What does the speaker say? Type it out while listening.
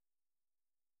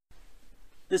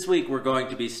This week we're going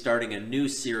to be starting a new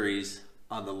series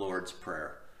on the Lord's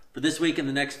Prayer. For this week and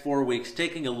the next 4 weeks,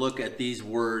 taking a look at these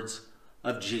words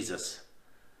of Jesus.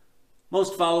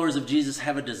 Most followers of Jesus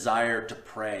have a desire to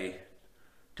pray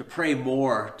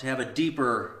more, to have a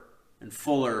deeper and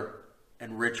fuller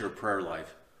and richer prayer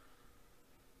life.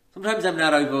 Sometimes I'm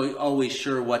not always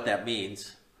sure what that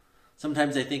means.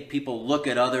 Sometimes I think people look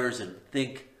at others and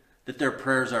think that their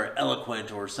prayers are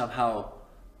eloquent or somehow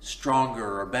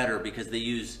stronger or better because they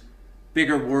use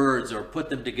bigger words or put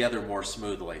them together more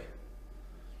smoothly.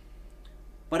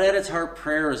 But at its heart,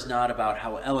 prayer is not about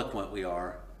how eloquent we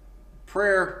are.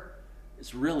 Prayer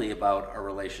is really about our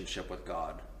relationship with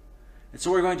God. And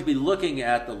so we're going to be looking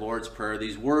at the Lord's Prayer,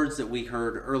 these words that we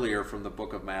heard earlier from the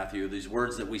book of Matthew, these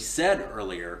words that we said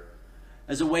earlier,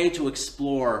 as a way to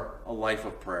explore a life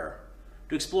of prayer,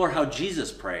 to explore how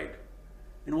Jesus prayed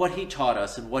and what he taught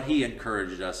us and what he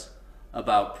encouraged us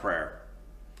about prayer.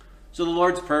 So the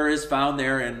Lord's Prayer is found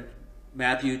there in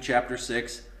Matthew chapter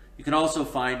 6. You can also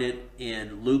find it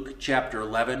in Luke chapter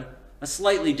 11, a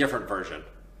slightly different version.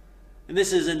 And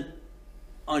this isn't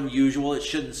unusual. It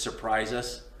shouldn't surprise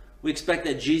us. We expect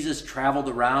that Jesus traveled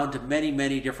around to many,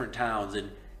 many different towns,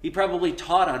 and he probably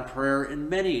taught on prayer in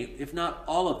many, if not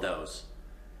all of those.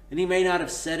 And he may not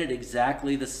have said it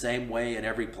exactly the same way in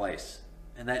every place,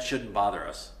 and that shouldn't bother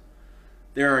us.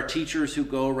 There are teachers who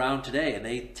go around today and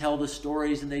they tell the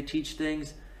stories and they teach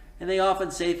things, and they often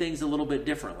say things a little bit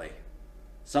differently.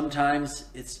 Sometimes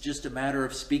it's just a matter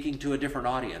of speaking to a different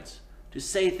audience, to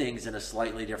say things in a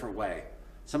slightly different way.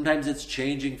 Sometimes it's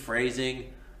changing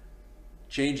phrasing,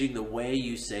 changing the way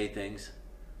you say things,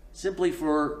 simply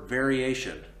for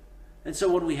variation. And so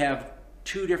when we have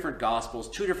two different gospels,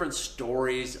 two different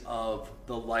stories of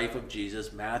the life of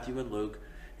Jesus, Matthew and Luke,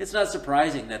 it's not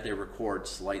surprising that they record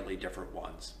slightly different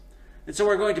ones. And so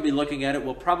we're going to be looking at it.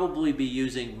 We'll probably be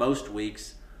using most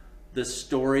weeks the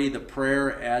story, the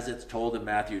prayer as it's told in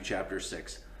Matthew chapter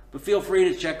 6. But feel free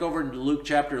to check over into Luke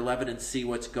chapter 11 and see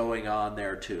what's going on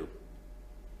there too.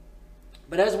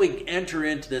 But as we enter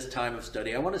into this time of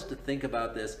study, I want us to think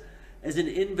about this as an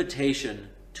invitation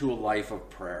to a life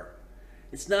of prayer.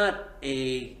 It's not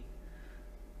a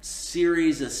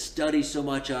series, a study so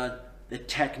much on the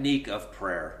technique of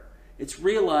prayer. It's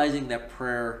realizing that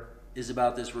prayer is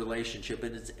about this relationship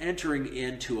and it's entering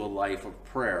into a life of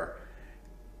prayer.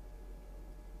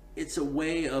 It's a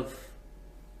way of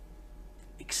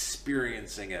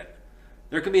experiencing it.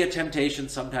 There can be a temptation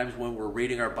sometimes when we're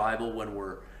reading our Bible, when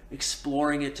we're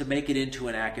exploring it, to make it into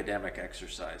an academic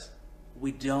exercise.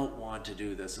 We don't want to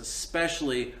do this,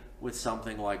 especially with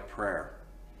something like prayer.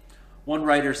 One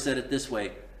writer said it this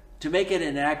way: to make it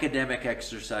an academic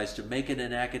exercise,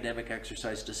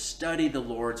 to study the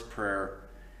Lord's Prayer,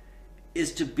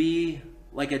 is to be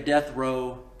like a death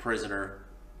row prisoner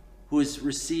who has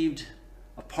received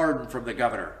a pardon from the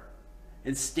governor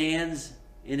and stands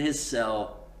in his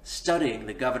cell studying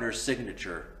the governor's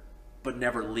signature, but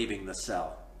never leaving the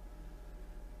cell.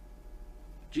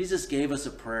 Jesus gave us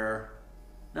a prayer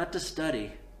not to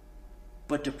study,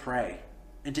 but to pray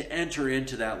and to enter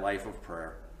into that life of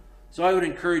prayer. So I would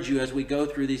encourage you, as we go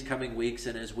through these coming weeks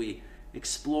and as we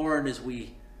explore and as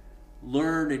we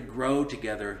learn and grow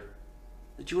together,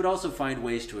 that you would also find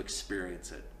ways to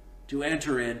experience it, to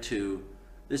enter into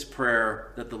this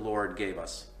prayer that the Lord gave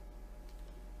us.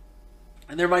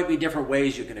 And there might be different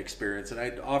ways you can experience it.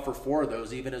 I'd offer 4 of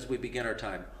those even as we begin our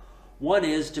time. One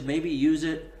is to maybe use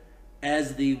it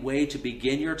as the way to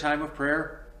begin your time of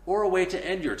prayer or a way to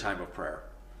end your time of prayer.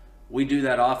 We do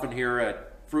that often here at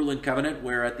Fruitland Covenant,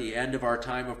 where at the end of our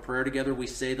time of prayer together, we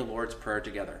say the Lord's Prayer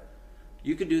together.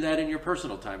 You can do that in your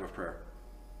personal time of prayer,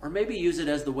 or maybe use it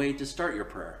as the way to start your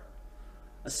prayer.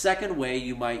 A second way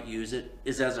you might use it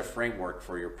is as a framework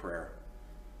for your prayer.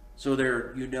 So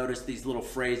there you notice these little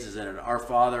phrases in it: Our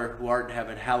Father who art in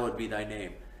heaven, hallowed be thy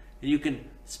name. And you can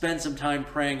spend some time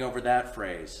praying over that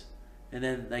phrase. And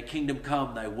then, thy kingdom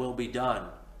come, thy will be done.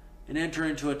 And enter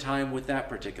into a time with that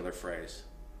particular phrase.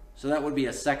 So that would be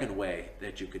a second way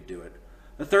that you could do it.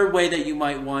 The third way that you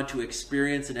might want to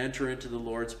experience and enter into the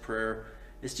Lord's Prayer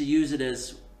is to use it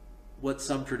as what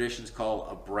some traditions call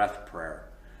a breath prayer.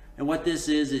 And what this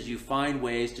is you find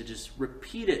ways to just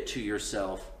repeat it to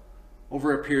yourself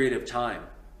over a period of time.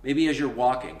 Maybe as you're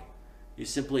walking, you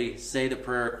simply say the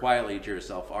prayer quietly to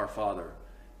yourself, Our Father,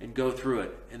 and go through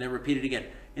it, and then repeat it again.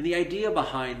 And the idea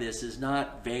behind this is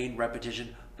not vain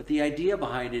repetition, but the idea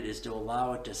behind it is to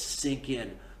allow it to sink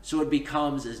in, so it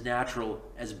becomes as natural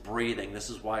as breathing.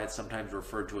 This is why it's sometimes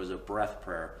referred to as a breath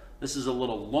prayer. This is a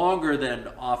little longer than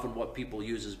often what people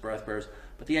use as breath prayers,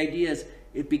 but the idea is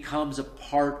it becomes a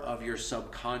part of your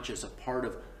subconscious, a part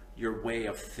of your way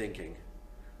of thinking.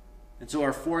 And so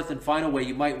our fourth and final way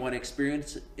you might want to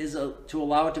experience is to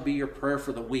allow it to be your prayer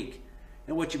for the week.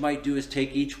 And what you might do is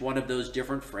take each one of those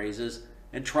different phrases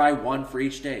and try one for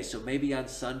each day. So maybe on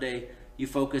Sunday you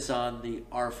focus on the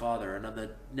Our Father, and on the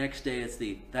next day it's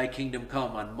the Thy Kingdom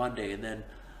Come on Monday, and then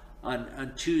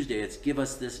on Tuesday it's Give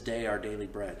Us This Day Our Daily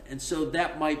Bread. And so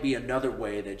that might be another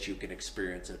way that you can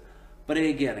experience it. But I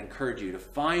again encourage you to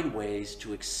find ways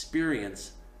to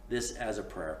experience this as a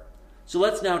prayer. So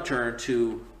let's now turn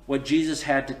to what Jesus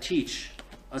had to teach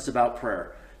us about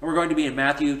prayer. And we're going to be in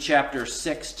Matthew chapter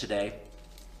 6 today.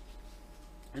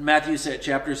 And Matthew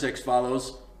chapter 6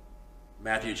 follows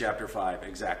Matthew chapter 5,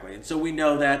 exactly. And so we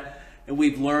know that, and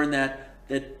we've learned that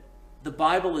the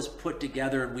Bible is put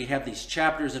together, and we have these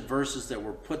chapters and verses that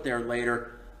were put there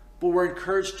later, but we're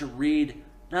encouraged to read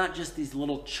not just these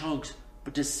little chunks,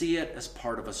 but to see it as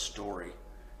part of a story.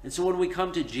 And so when we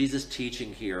come to Jesus'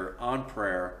 teaching here on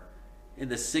prayer, in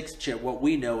the what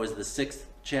we know as the 6th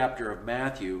chapter of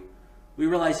Matthew, we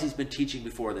realize he's been teaching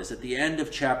before this. At the end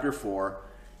of chapter 4,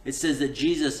 it says that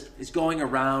Jesus is going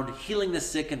around healing the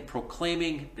sick and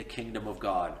proclaiming the kingdom of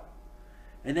God.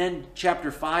 And then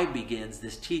chapter 5 begins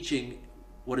this teaching,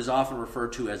 what is often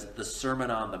referred to as the Sermon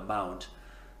on the Mount.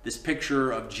 This picture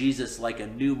of Jesus like a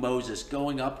new Moses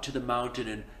going up to the mountain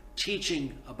and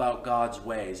teaching about God's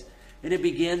ways. And it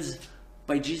begins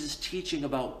by Jesus teaching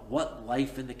about what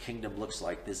life in the kingdom looks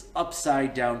like, this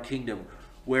upside down kingdom,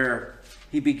 where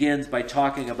he begins by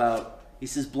talking about, he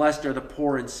says, blessed are the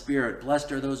poor in spirit,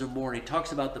 blessed are those who mourn. He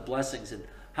talks about the blessings and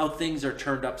how things are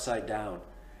turned upside down.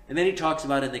 And then he talks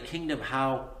about in the kingdom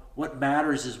how what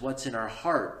matters is what's in our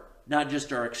heart, not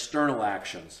just our external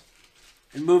actions.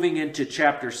 And moving into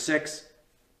chapter 6,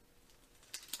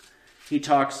 he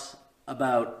talks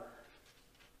about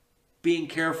being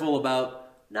careful about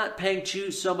not paying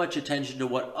so much attention to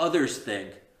what others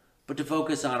think, but to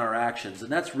focus on our actions.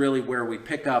 And that's really where we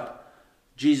pick up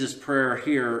Jesus' prayer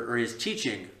here, or his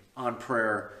teaching on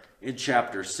prayer in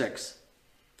chapter 6.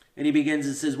 And he begins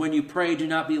and says, when you pray, do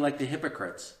not be like the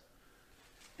hypocrites.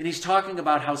 And he's talking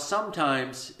about how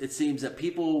sometimes it seems that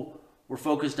people were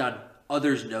focused on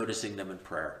others noticing them in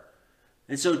prayer.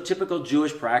 And so typical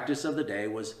Jewish practice of the day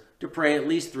was to pray at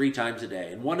least 3 times a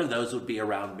day. And one of those would be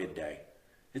around midday.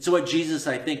 And so what Jesus,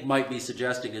 I think, might be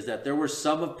suggesting is that there were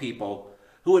some of people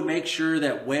who would make sure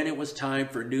that when it was time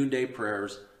for noonday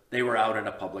prayers, they were out in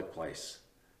a public place.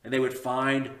 And they would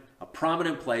find a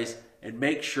prominent place and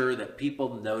make sure that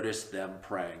people noticed them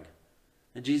praying.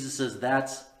 And Jesus says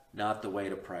that's not the way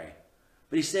to pray.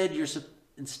 But he said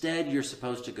instead you're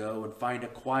supposed to go and find a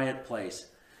quiet place.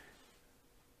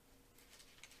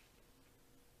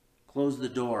 Close the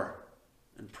door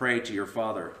and pray to your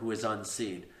Father who is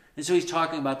unseen. And so he's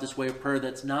talking about this way of prayer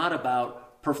that's not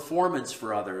about performance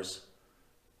for others,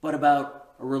 but about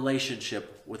a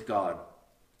relationship with God.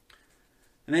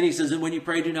 And then he says, and when you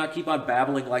pray, do not keep on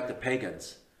babbling like the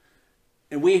pagans.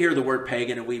 And we hear the word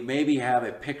pagan, and we maybe have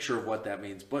a picture of what that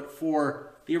means. But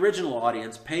for the original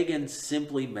audience, pagan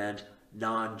simply meant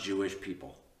non-Jewish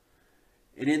people.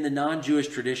 And in the non-Jewish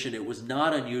tradition, it was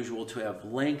not unusual to have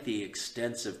lengthy,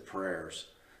 extensive prayers.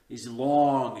 These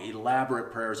long,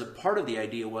 elaborate prayers. And part of the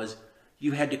idea was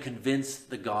you had to convince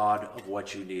the God of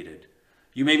what you needed.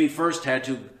 You maybe first had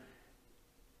to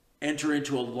enter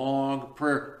into a long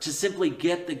prayer to simply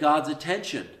get the God's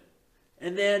attention.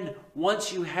 And then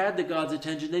once you had the God's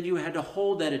attention, then you had to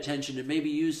hold that attention and maybe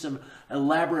use some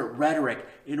elaborate rhetoric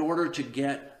in order to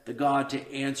get the God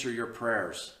to answer your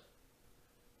prayers.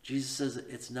 Jesus says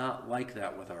it's not like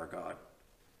that with our God.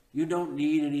 You don't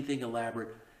need anything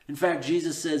elaborate. In fact,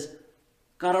 Jesus says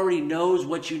God already knows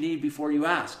what you need before you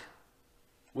ask,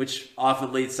 which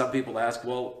often leads some people to ask,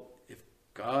 well, if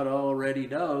God already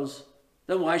knows,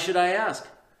 then why should I ask?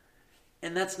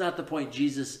 And that's not the point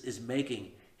Jesus is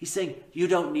making. He's saying you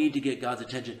don't need to get God's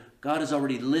attention. God is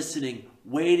already listening,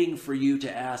 waiting for you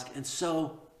to ask. And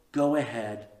so go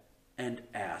ahead and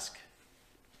ask.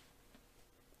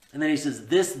 And then he says,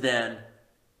 this then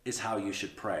is how you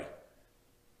should pray.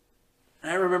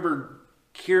 And I remember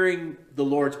hearing the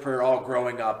Lord's Prayer all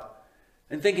growing up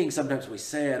and thinking sometimes we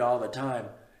say it all the time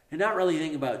and not really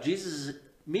thinking about Jesus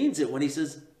means it when he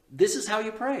says, this is how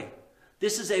you pray.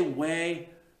 This is a way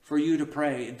for you to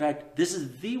pray. In fact, this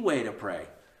is the way to pray.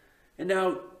 And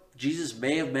now Jesus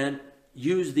may have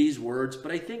used these words,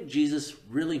 but I think Jesus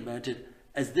really meant it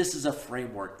as this is a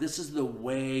framework. This is the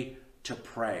way to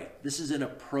pray. This is an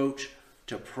approach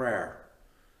to prayer.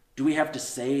 Do we have to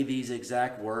say these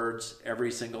exact words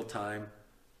every single time?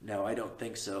 No, I don't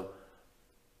think so.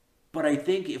 But I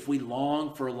think if we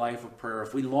long for a life of prayer,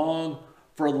 if we long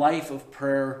for a life of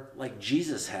prayer like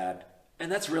Jesus had,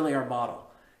 and that's really our model.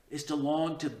 is to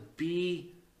long to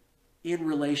be in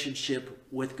relationship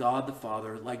with God the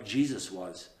Father like Jesus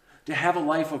was, to have a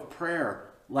life of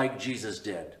prayer like Jesus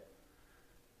did.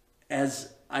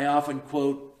 As I often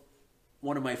quote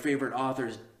one of my favorite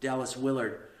authors, Dallas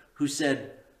Willard, who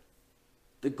said,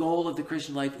 "The goal of the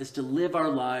Christian life is to live our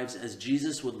lives as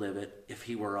Jesus would live it if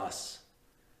he were us."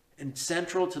 And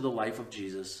central to the life of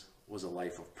Jesus was a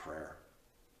life of prayer.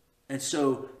 And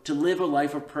so to live a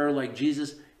life of prayer like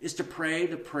Jesus is to pray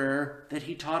the prayer that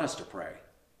he taught us to pray.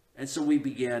 And so we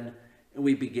begin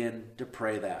to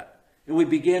pray that. And we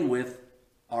begin with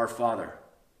our Father.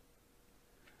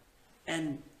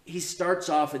 And he starts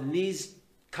off, and these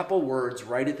couple words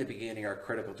right at the beginning are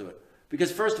critical to it.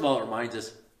 Because first of all, it reminds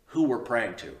us who we're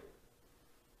praying to.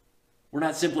 We're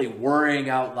not simply worrying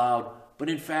out loud, but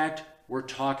in fact, we're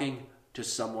talking to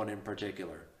someone in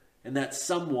particular. And that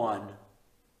someone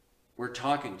we're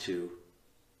talking to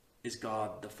is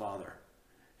God the Father.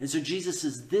 And so Jesus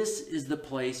says, this is the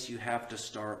place you have to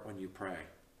start when you pray.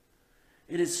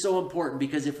 It is so important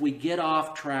because if we get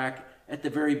off track at the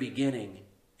very beginning,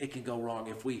 it can go wrong.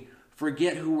 If we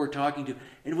forget who we're talking to,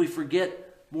 and we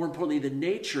forget, more importantly, the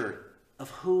nature of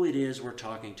who it is we're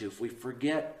talking to, if we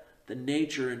forget the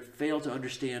nature and fail to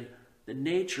understand the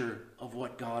nature of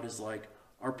what God is like,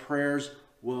 our prayers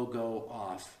will go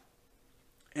off.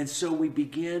 And so we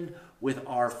begin with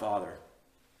our Father.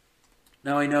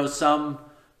 Now I know some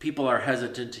people are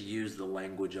hesitant to use the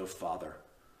language of Father.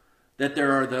 That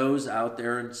there are those out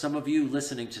there, and some of you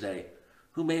listening today,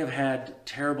 who may have had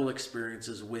terrible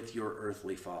experiences with your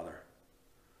earthly father.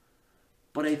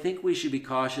 But I think we should be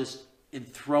cautious in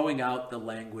throwing out the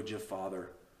language of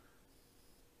Father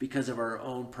because of our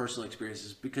own personal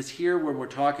experiences. Because here when we're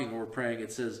talking and we're praying,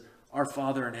 it says, our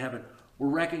Father in heaven. We're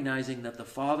recognizing that the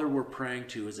Father we're praying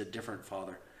to is a different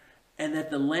Father. And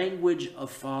that the language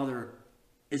of Father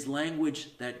is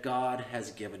language that God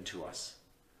has given to us.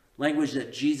 Language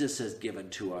that Jesus has given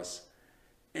to us.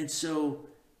 And so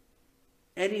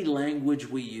any language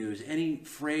we use, any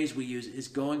phrase we use is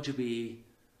going to be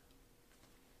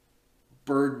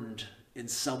burdened in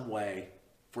some way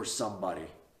for somebody.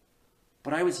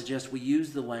 But I would suggest we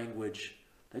use the language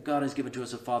that God has given to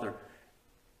us of Father.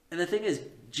 And the thing is,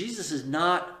 Jesus is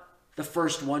not the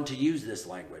first one to use this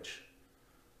language.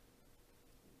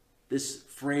 This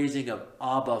phrasing of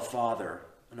Abba, Father,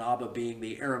 and Abba being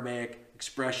the Aramaic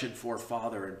expression for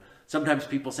father. And sometimes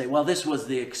people say, well, this was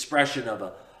the expression of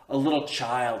a little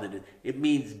child, and it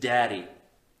means daddy.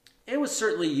 It was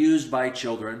certainly used by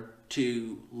children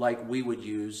to, like we would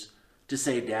use, to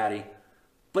say daddy.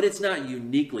 But it's not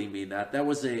uniquely mean that. That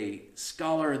was a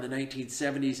scholar in the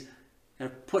 1970s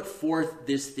kind of put forth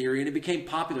this theory, and it became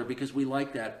popular because we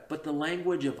like that. But the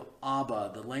language of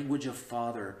Abba, the language of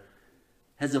Father,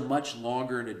 has a much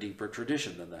longer and a deeper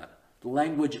tradition than that. The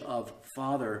language of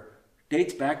Father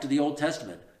dates back to the Old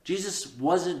Testament. Jesus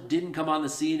didn't come on the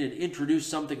scene and introduce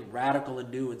something radical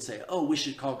and new and say, oh, we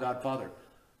should call God Father.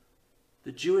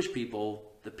 The Jewish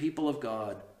people, the people of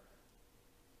God,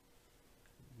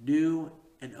 knew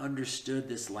and understood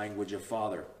this language of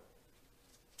Father.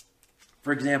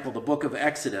 For example, the book of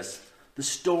Exodus, the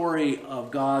story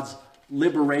of God's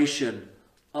liberation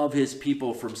of his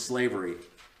people from slavery.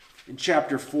 In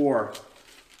chapter 4,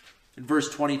 in verse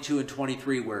 22 and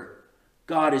 23, where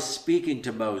God is speaking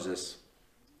to Moses,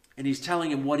 and he's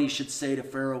telling him what he should say to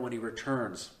Pharaoh when he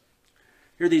returns.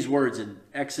 Hear these words in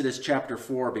Exodus chapter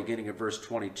 4, beginning at verse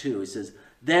 22. He says,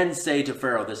 then say to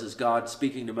Pharaoh, this is God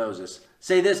speaking to Moses,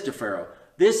 say this to Pharaoh,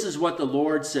 this is what the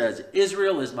Lord says,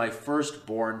 Israel is my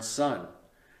firstborn son.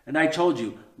 And I told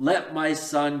you, let my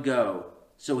son go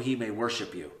so he may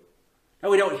worship you. Now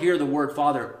we don't hear the word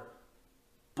Father,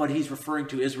 but he's referring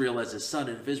to Israel as his son.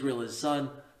 And if Israel is his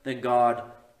son, then God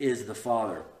is the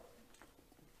Father.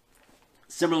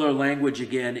 Similar language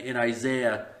again in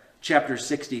Isaiah chapter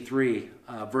 63,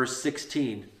 verse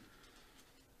 16.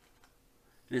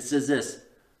 And it says this,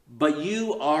 but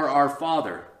you are our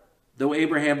Father, though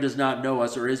Abraham does not know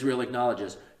us or Israel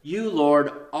acknowledges. You,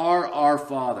 Lord, are our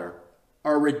Father.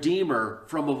 Our Redeemer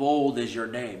from of old is your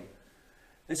name.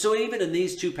 And so even in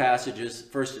these two passages,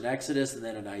 first in Exodus and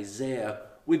then in Isaiah,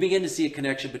 we begin to see a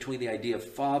connection between the idea of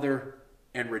Father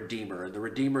and Redeemer. And the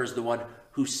Redeemer is the one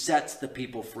who sets the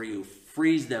people free, who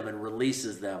frees them and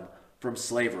releases them from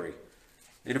slavery.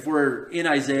 And if we're in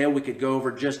Isaiah, we could go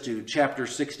over just to chapter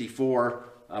 64,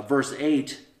 verse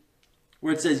 8,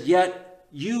 where it says, yet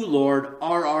you, Lord,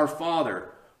 are our Father.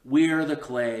 We are the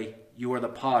clay, you are the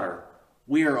potter.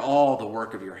 We are all the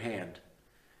work of your hand.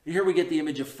 And here we get the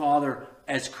image of Father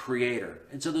as creator.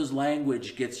 And so those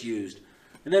language gets used.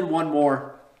 And then one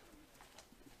more,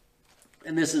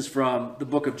 and this is from the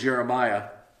book of Jeremiah,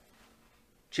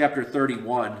 chapter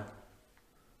 31,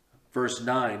 verse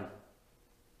 9.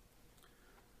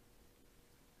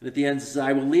 And at the end it says,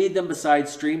 I will lead them beside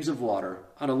streams of water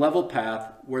on a level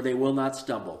path where they will not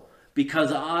stumble,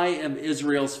 because I am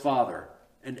Israel's father,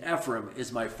 and Ephraim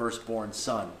is my firstborn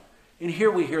son. And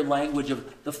here we hear language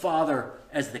of the father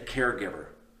as the caregiver.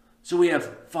 So we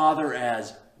have father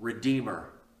as redeemer,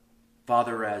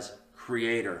 father as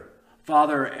creator,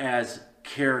 father as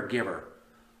caregiver.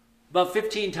 About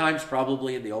 15 times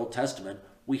probably in the Old Testament,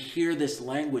 we hear this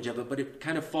language of it, but it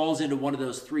kind of falls into one of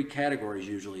those three categories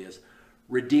usually as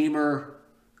redeemer,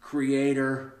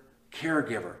 creator,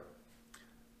 caregiver.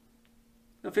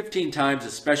 Now 15 times,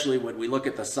 especially when we look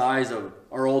at the size of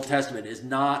our Old Testament, is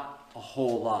not a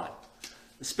whole lot.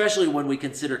 Especially when we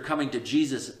consider coming to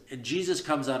Jesus, and Jesus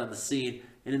comes out on the scene,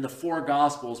 and in the four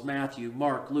Gospels, Matthew,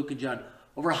 Mark, Luke, and John,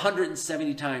 over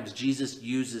 170 times Jesus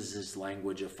uses this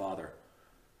language of Father.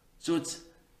 So it's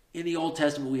in the Old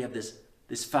Testament we have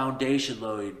this foundation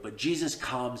laid, but Jesus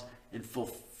comes and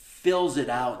fulfills it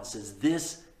out and says,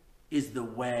 this is the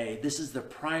way, this is the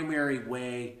primary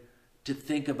way to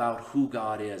think about who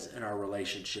God is and our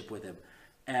relationship with him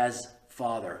as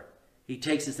Father. He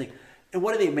takes this thing. And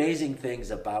one of the amazing things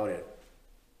about it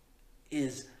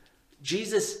is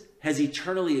Jesus has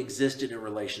eternally existed in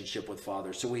relationship with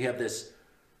Father. So we have this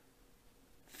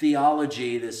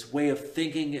theology, this way of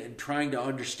thinking and trying to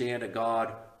understand a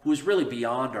God who is really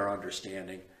beyond our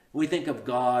understanding. We think of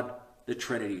God, the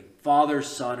Trinity, Father,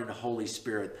 Son, and Holy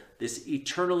Spirit, this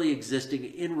eternally existing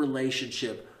in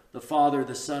relationship, the Father,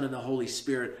 the Son, and the Holy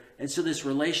Spirit. And so this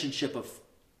relationship of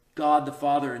God the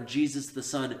Father and Jesus the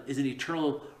Son is an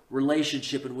eternal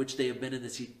relationship in which they have been in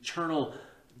this eternal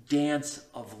dance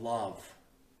of love.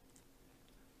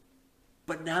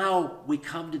 But now we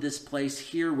come to this place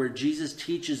here where Jesus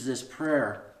teaches this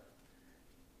prayer.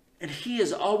 And he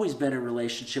has always been in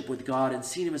relationship with God and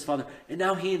seen him as Father. And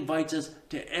now he invites us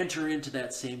to enter into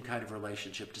that same kind of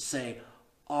relationship, to say,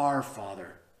 our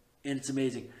Father. And it's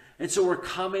amazing. And so we're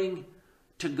coming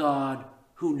to God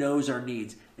who knows our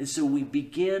needs. And so we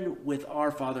begin with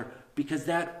our Father because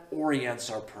that orients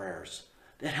our prayers.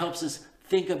 That helps us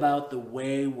think about the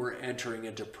way we're entering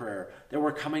into prayer. That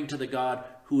we're coming to the God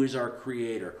who is our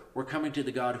Creator. We're coming to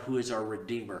the God who is our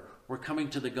Redeemer. We're coming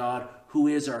to the God who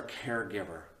is our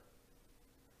caregiver.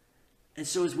 And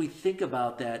so as we think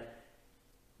about that,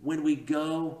 when we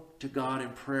go to God in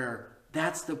prayer,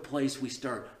 that's the place we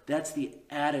start. That's the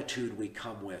attitude we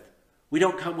come with. We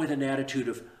don't come with an attitude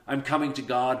of, I'm coming to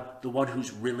God, the one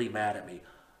who's really mad at me.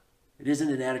 It isn't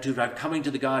an attitude of, I'm coming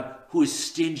to the God who is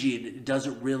stingy and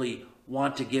doesn't really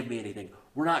want to give me anything.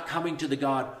 We're not coming to the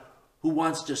God who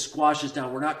wants to squash us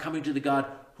down. We're not coming to the God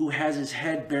who has his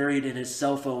head buried in his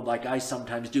cell phone like I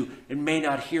sometimes do and may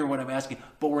not hear what I'm asking.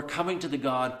 But we're coming to the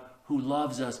God who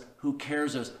loves us, who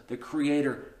cares us, the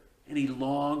Creator, and he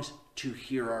longs to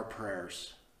hear our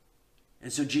prayers.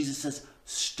 And so Jesus says,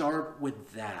 start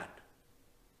with that.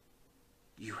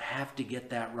 You have to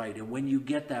get that right. And when you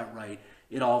get that right,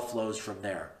 it all flows from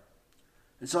there.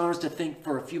 And so I want us to think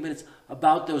for a few minutes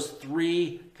about those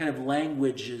three kind of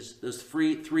languages, those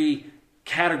three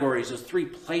categories, those three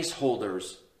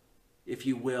placeholders, if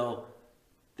you will,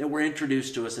 that were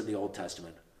introduced to us in the Old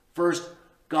Testament. First,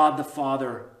 God the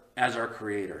Father as our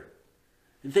Creator.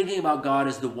 And thinking about God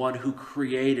as the one who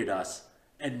created us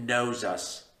and knows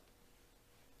us.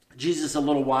 Jesus, a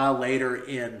little while later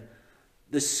in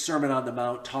this Sermon on the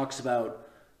Mount, talks about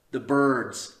the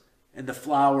birds and the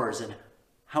flowers and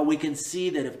how we can see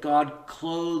that if God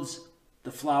clothes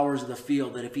the flowers of the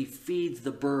field, that if he feeds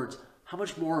the birds, how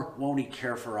much more won't he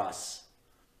care for us?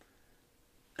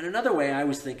 And another way I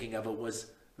was thinking of it was,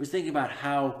 I was thinking about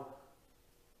how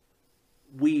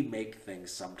we make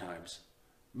things sometimes.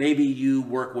 Maybe you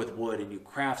work with wood and you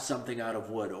craft something out of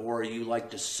wood, or you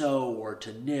like to sew or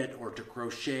to knit or to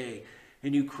crochet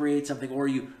and you create something, or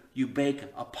you bake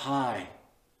a pie.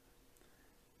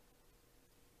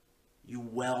 You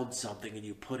weld something and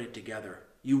you put it together.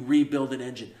 You rebuild an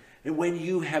engine. And when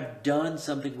you have done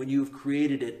something, when you've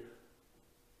created it,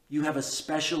 you have a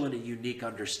special and a unique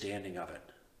understanding of it.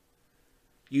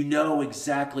 You know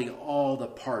exactly all the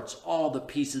parts, all the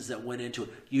pieces that went into it.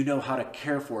 You know how to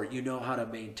care for it. You know how to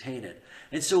maintain it.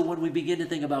 And so when we begin to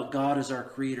think about God as our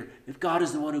Creator, if God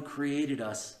is the one who created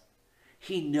us,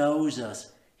 he knows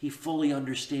us. He fully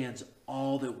understands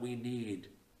all that we need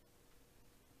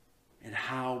and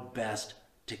how best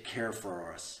to care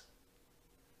for us.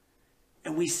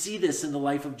 And we see this in the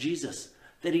life of Jesus,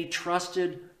 that he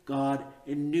trusted God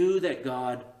and knew that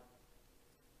God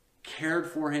cared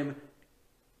for him,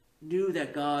 knew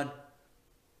that God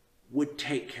would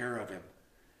take care of him.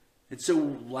 And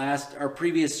so our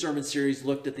previous sermon series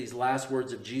looked at these last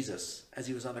words of Jesus as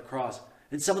he was on the cross.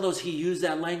 And some of those, he used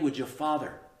that language of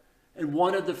Father. And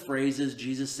one of the phrases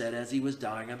Jesus said as he was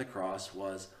dying on the cross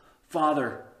was,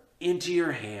 Father, into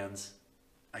your hands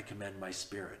I commend my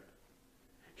spirit.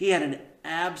 He had an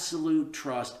absolute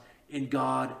trust in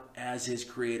God as his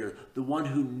creator, the one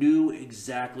who knew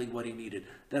exactly what he needed,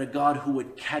 that a God who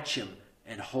would catch him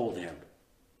and hold him.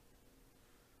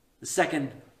 The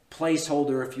second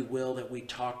placeholder, if you will, that we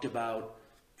talked about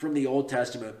from the Old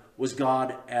Testament was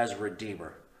God as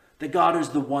Redeemer. That God is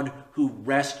the one who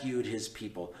rescued his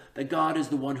people. That God is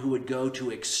the one who would go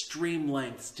to extreme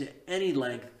lengths, to any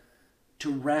length,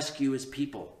 to rescue his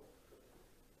people.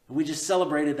 And we just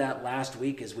celebrated that last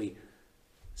week as we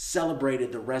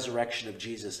celebrated the resurrection of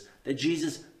Jesus. That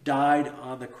Jesus died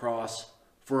on the cross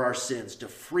for our sins, to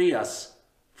free us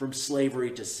from slavery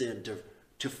to sin,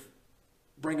 to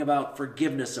bring about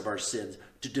forgiveness of our sins,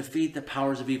 to defeat the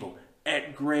powers of evil.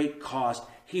 At great cost,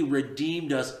 he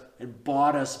redeemed us and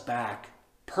bought us back,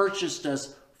 purchased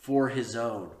us for his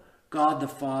own. God the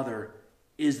Father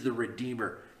is the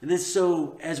Redeemer. And this,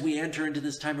 so as we enter into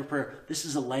this time of prayer, this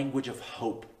is a language of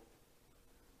hope.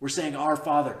 We're saying, our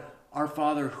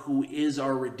Father who is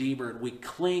our Redeemer, and we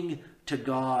cling to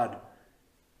God.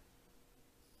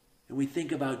 And we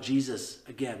think about Jesus,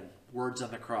 again, words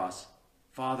on the cross.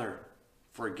 Father,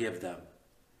 forgive them.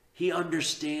 He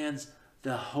understands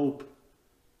the hope.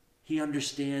 He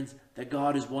understands that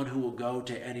God is one who will go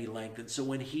to any length. And so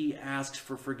when he asks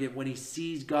for forgiveness, when he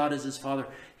sees God as his Father,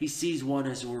 he sees one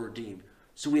as who will redeem.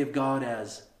 So we have God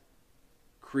as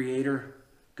Creator,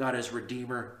 God as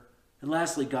Redeemer, and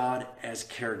lastly, God as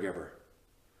Caregiver.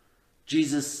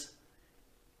 Jesus,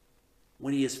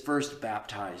 when he is first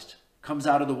baptized, comes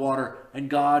out of the water, and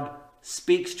God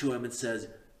speaks to him and says,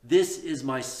 "This is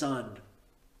my Son,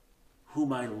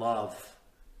 whom I love."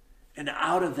 And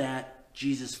out of that,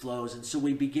 Jesus flows. And so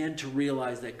we begin to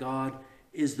realize that God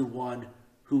is the one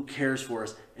who cares for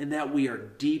us and that we are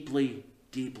deeply,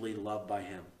 deeply loved by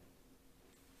him.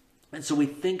 And so we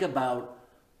think about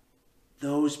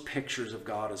those pictures of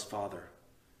God as Father,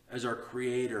 as our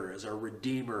Creator, as our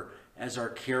Redeemer, as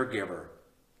our Caregiver.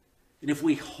 And if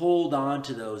we hold on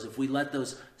to those, if we let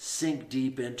those sink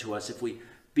deep into us, if we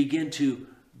begin to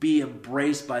be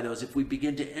embraced by those, if we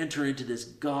begin to enter into this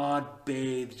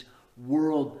God-bathed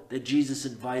world that Jesus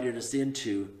invited us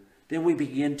into, then we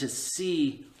begin to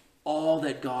see all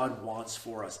that God wants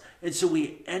for us. And so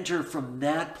we enter from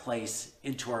that place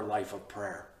into our life of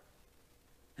prayer.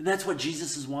 And that's what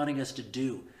Jesus is wanting us to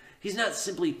do. He's not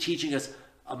simply teaching us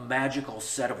a magical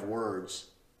set of words,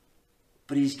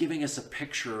 but he's giving us a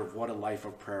picture of what a life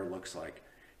of prayer looks like.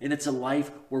 And it's a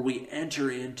life where we enter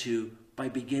into by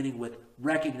beginning with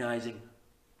recognizing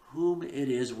whom it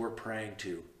is we're praying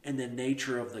to and the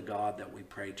nature of the God that we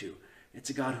pray to. It's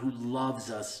a God who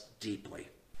loves us deeply.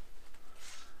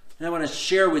 And I want to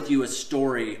share with you a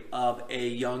story of a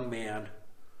young man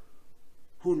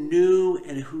who knew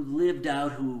and who lived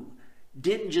out, who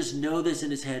didn't just know this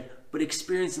in his head, but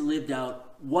experienced and lived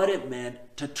out what it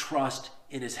meant to trust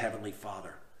in his Heavenly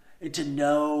Father and to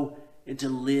know and to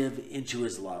live into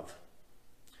his love.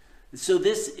 And so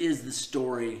this is the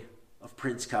story of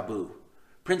Prince Kabu.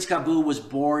 Prince Kabu was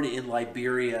born in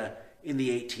Liberia in the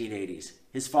 1880s.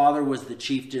 His father was the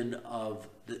chieftain of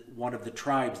one of the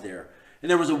tribes there. And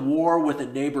there was a war with a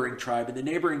neighboring tribe, and the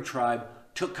neighboring tribe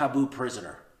took Kabu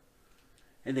prisoner.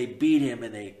 And they beat him,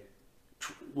 and they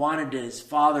wanted his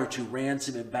father to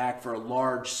ransom him back for a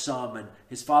large sum, and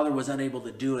his father was unable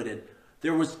to do it. And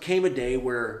came a day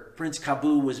where Prince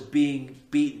Kabu was being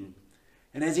beaten.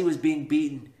 And as he was being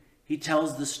beaten, he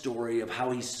tells the story of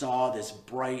how he saw this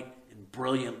bright and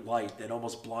brilliant light that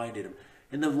almost blinded him.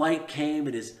 And the light came,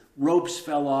 and his ropes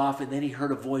fell off, and then he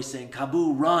heard a voice saying,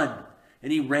 "Kabu, run!"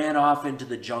 And he ran off into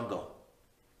the jungle.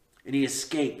 And he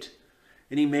escaped.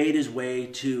 And he made his way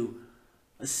to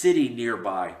a city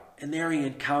nearby. And there he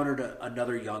encountered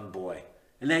another young boy.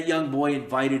 And that young boy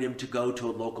invited him to go to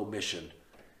a local mission.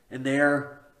 And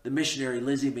there, the missionary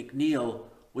Lizzie McNeil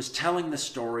was telling the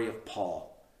story of Paul.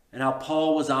 And how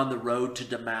Paul was on the road to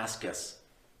Damascus.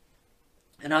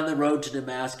 And on the road to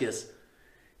Damascus,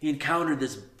 he encountered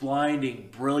this blinding,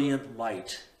 brilliant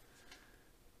light.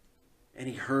 And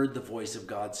he heard the voice of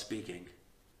God speaking.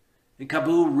 And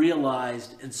Kabu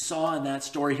realized and saw in that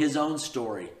story his own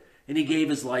story. And he gave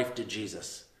his life to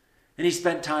Jesus. And he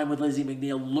spent time with Lizzie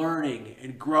McNeil learning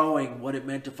and growing what it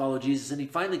meant to follow Jesus. And he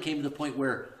finally came to the point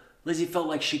where Lizzie felt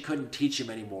like she couldn't teach him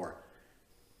anymore.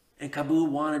 And Kabu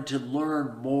wanted to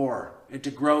learn more and to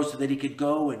grow so that he could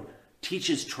go and teach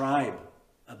his tribe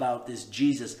about this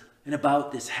Jesus and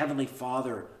about this Heavenly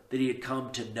Father that he had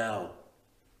come to know.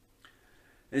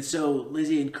 And so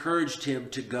Lizzie encouraged him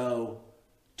to go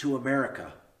to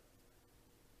America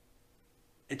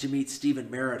and to meet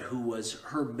Stephen Merritt, who was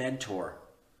her mentor.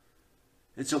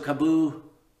 And so Kaboo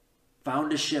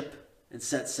found a ship and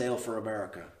set sail for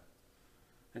America.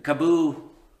 And Kaboo,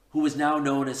 who was now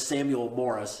known as Samuel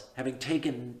Morris, having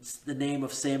taken the name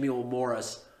of Samuel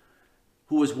Morris,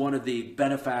 who was one of the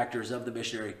benefactors of the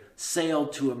missionary,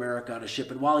 sailed to America on a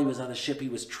ship. And while he was on the ship, he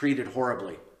was treated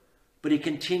horribly. But he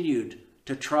continued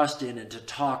to trust in and to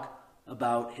talk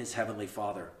about his Heavenly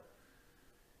Father.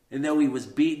 And though he was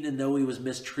beaten and though he was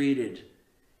mistreated,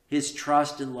 his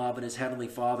trust and love in his Heavenly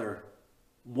Father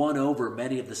won over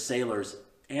many of the sailors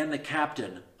and the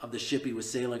captain of the ship he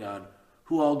was sailing on,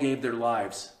 who all gave their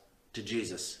lives to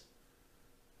Jesus.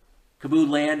 Kaboo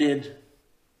landed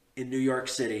in New York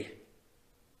City.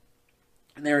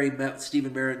 And there he met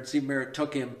Stephen Merritt, and Stephen Merritt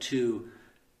took him to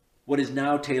what is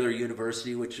now Taylor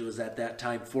University, which was at that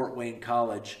time Fort Wayne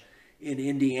College in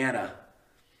Indiana.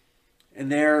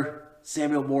 And there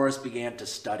Samuel Morris began to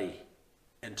study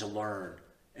and to learn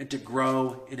and to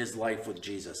grow in his life with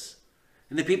Jesus.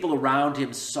 And the people around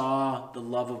him saw the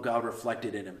love of God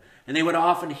reflected in him. And they would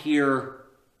often hear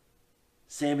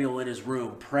Samuel in his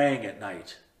room praying at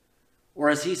night. Or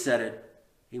as he said it,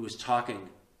 he was talking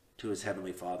to his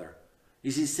Heavenly Father. You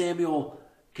see, Samuel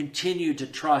continued to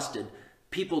trust, and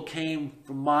people came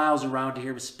from miles around to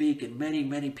hear him speak, and many,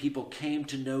 many people came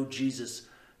to know Jesus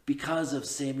because of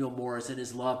Samuel Morris and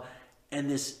his love and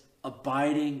this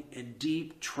abiding and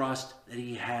deep trust that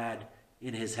he had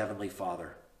in his Heavenly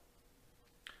Father.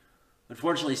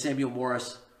 Unfortunately, Samuel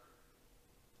Morris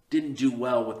didn't do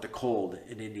well with the cold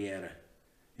in Indiana,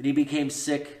 and he became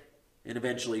sick and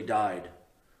eventually died,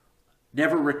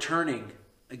 never returning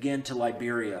again to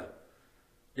Liberia,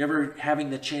 never having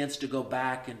the chance to go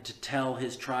back and to tell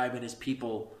his tribe and his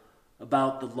people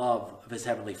about the love of his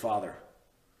Heavenly Father.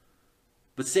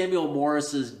 But Samuel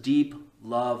Morris's deep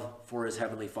love for his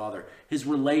Heavenly Father, his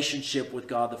relationship with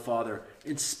God the Father,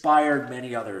 inspired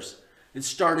many others and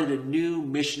started a new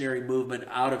missionary movement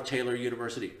out of Taylor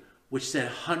University, which sent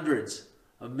hundreds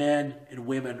of men and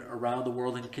women around the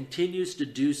world and continues to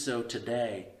do so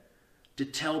today to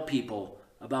tell people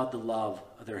about the love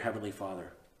of their Heavenly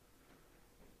Father.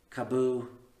 Kaboo,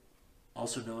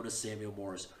 also known as Samuel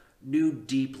Morris, knew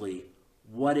deeply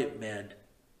what it meant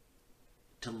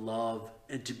to love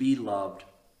and to be loved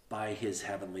by his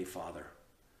Heavenly Father.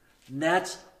 And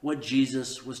that's what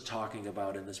Jesus was talking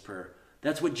about in this prayer.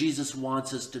 That's what Jesus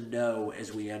wants us to know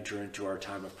as we enter into our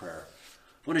time of prayer.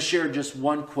 I want to share just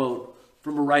one quote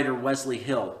from a writer, Wesley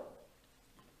Hill,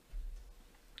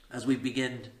 as we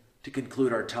begin to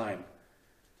conclude our time.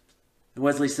 And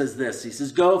Wesley says this, he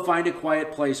says, "Go find a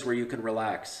quiet place where you can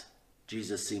relax,"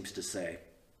 Jesus seems to say.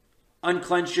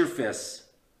 "Unclench your fists.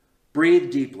 Breathe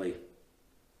deeply.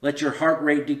 Let your heart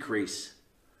rate decrease.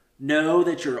 Know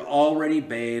that you're already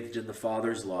bathed in the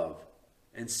Father's love,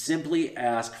 and simply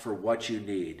ask for what you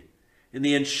need, in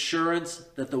the assurance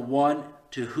that the one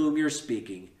to whom you're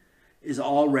speaking is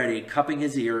already cupping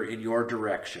his ear in your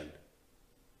direction."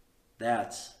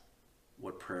 That's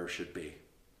what prayer should be.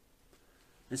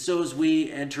 And so as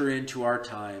we enter into our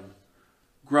time,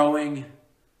 growing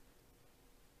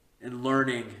and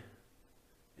learning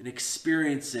and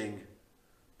experiencing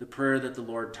the prayer that the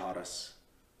Lord taught us,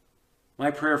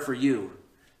 my prayer for you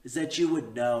is that you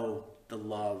would know the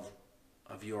love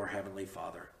of your Heavenly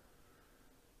Father.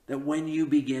 That when you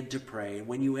begin to pray,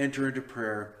 when you enter into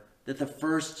prayer, that the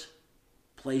first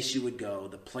place you would go,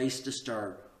 the place to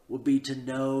start, would be to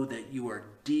know that you are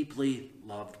deeply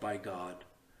loved by God,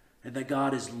 and that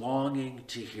God is longing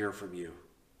to hear from you.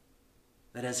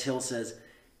 That, as Hill says,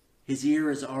 his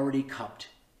ear is already cupped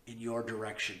in your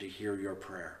direction to hear your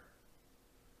prayer.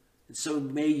 And so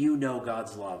may you know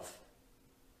God's love.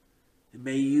 And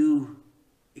may you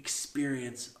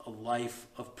experience a life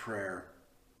of prayer,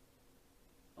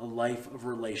 a life of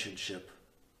relationship,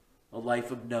 a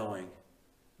life of knowing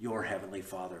your Heavenly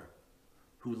Father,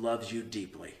 who loves you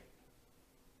deeply.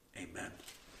 Amen.